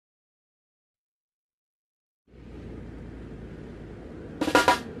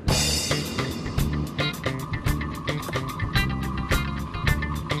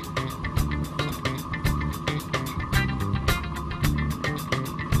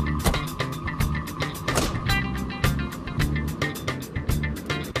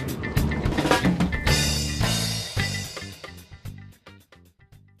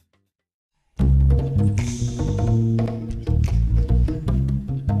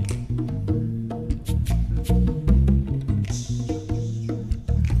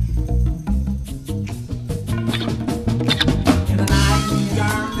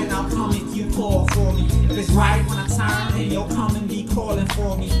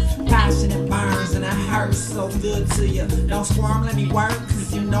Passionate burns and it hurts so good to you. Don't squirm, let me work,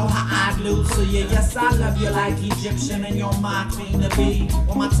 cause you know how I glue to you. Yes, I love you like Egyptian and you're my queen to be.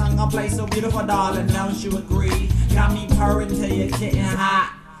 When my tongue gon' play so beautiful, darling, don't you agree? Got me purring till you're getting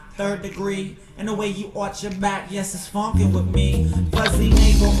hot. Third degree, and the way you arch your back, yes, it's funkin' with me. Fuzzy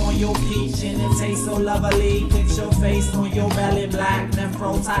navel on your peach, and it tastes so lovely. Picture your face on your belly, black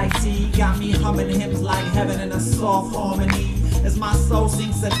nephro-tight tea. Got me humming hymns like heaven in a soft harmony. As my soul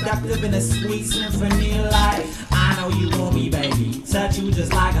sings seductive in a sweet symphony, like I know you want me, baby. Touch you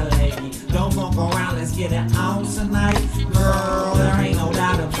just like a lady. Don't funk around, let's get it on tonight. Girl, there ain't no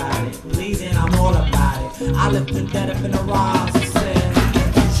doubt about it. Please, and I'm all about it. I lift the dead up in the rocks and said,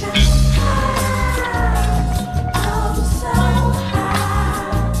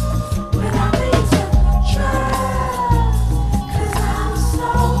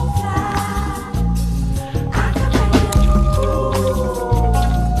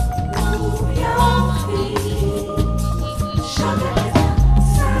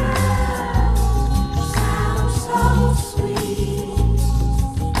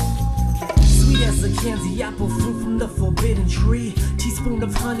 candy apple fruit from the forbidden tree. Teaspoon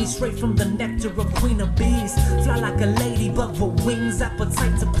of honey straight from the nectar of queen of bees. Fly like a ladybug with wings,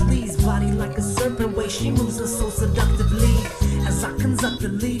 appetite to please. Body like a serpent, way she moves us so seductively. As I conduct the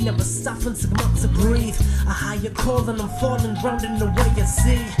lead, never stopping to come up to breathe. A higher call and I'm falling, drowned in the way I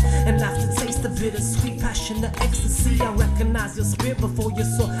see. And after taste of bittersweet passion, the ecstasy, I recognize your spirit before your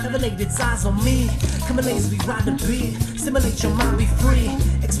soul ever laid its eyes on me. Come and lazily ride the beat, stimulate your mind, be free.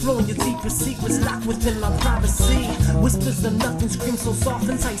 Exploring your deeper secrets, locked within our privacy. Whispers of nothing scream so soft,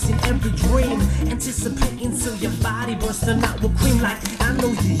 enticing every dream. Anticipating till your body bursting out with cream. Like I know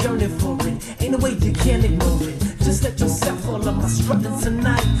you're yearning for it, ain't no way you can ignore it. Just let yourself fall on my strutting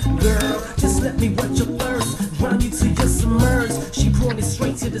tonight, girl. Just let me wet your thirst, drown you till you're submerged. She pointed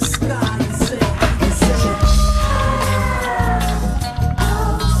straight to the sky and said,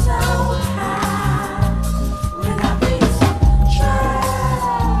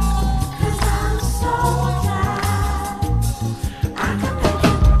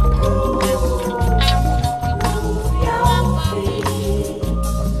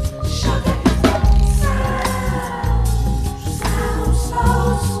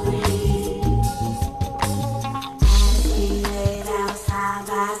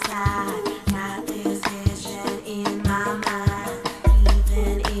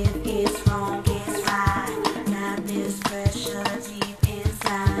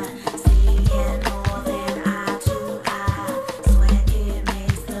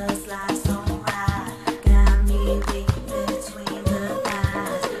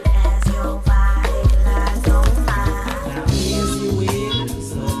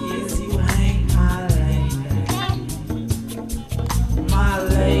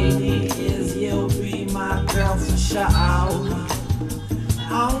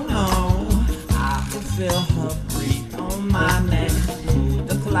 oh no, I can feel her breathe on my neck. Move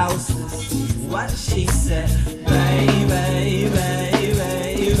the closest, what she said, baby, baby,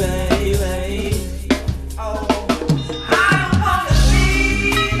 baby, baby. Oh, I don't wanna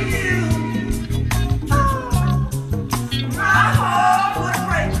leave you. Oh, my heart would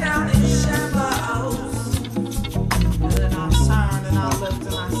break down in shambles. And then I turned and I looked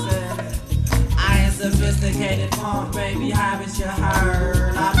and I said, I ain't sophisticated punk, baby, haven't you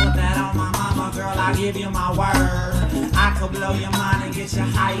heard? I put that on my mama, girl, I give you my word. I could blow your mind and get you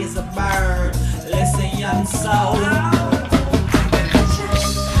high as a bird. Listen, young soul,